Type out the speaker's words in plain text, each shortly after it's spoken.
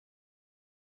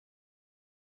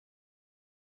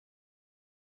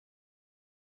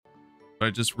but I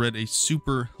just read a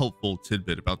super helpful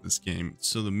tidbit about this game.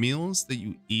 So the meals that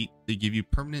you eat, they give you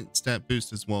permanent stat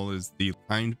boost as well as the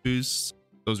timed boosts.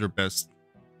 Those are best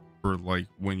for like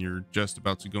when you're just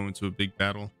about to go into a big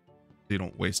battle. They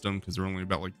don't waste them because they're only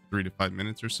about like 3 to 5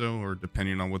 minutes or so, or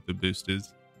depending on what the boost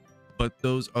is. But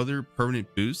those other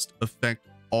permanent boosts affect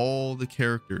all the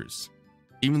characters,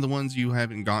 even the ones you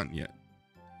haven't gotten yet.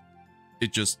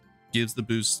 It just gives the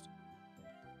boost,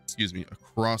 excuse me,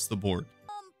 across the board.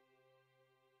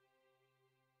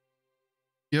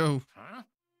 Yo. Huh?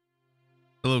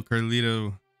 Hello,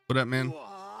 Carlito. What up, man?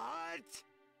 What?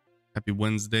 Happy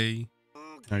Wednesday.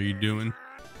 How you doing?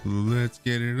 Let's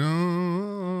get it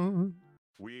on.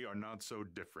 We are not so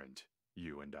different,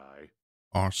 you and I.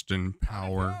 Austin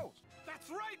Power. Oh, that's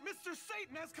right! Mr.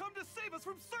 Satan has come to save us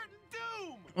from certain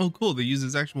doom! Oh, cool. They use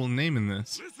his actual name in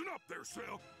this. Listen up there,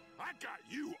 Silk. I got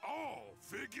you all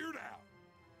figured out.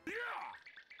 Yeah!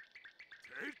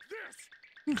 Take this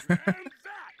and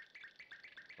that.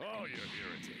 Oh, you're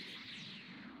irritating.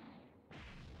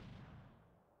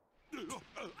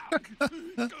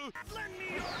 Lend me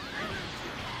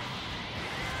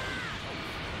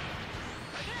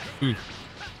your Ooh.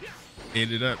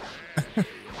 Ate it up.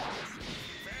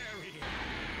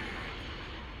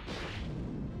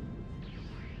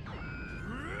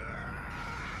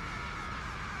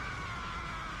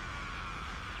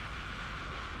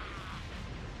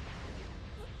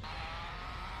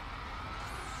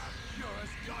 You're as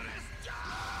good as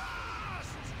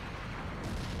dust!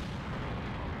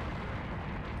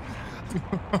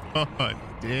 Oh,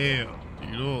 damn,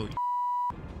 dude. Holy.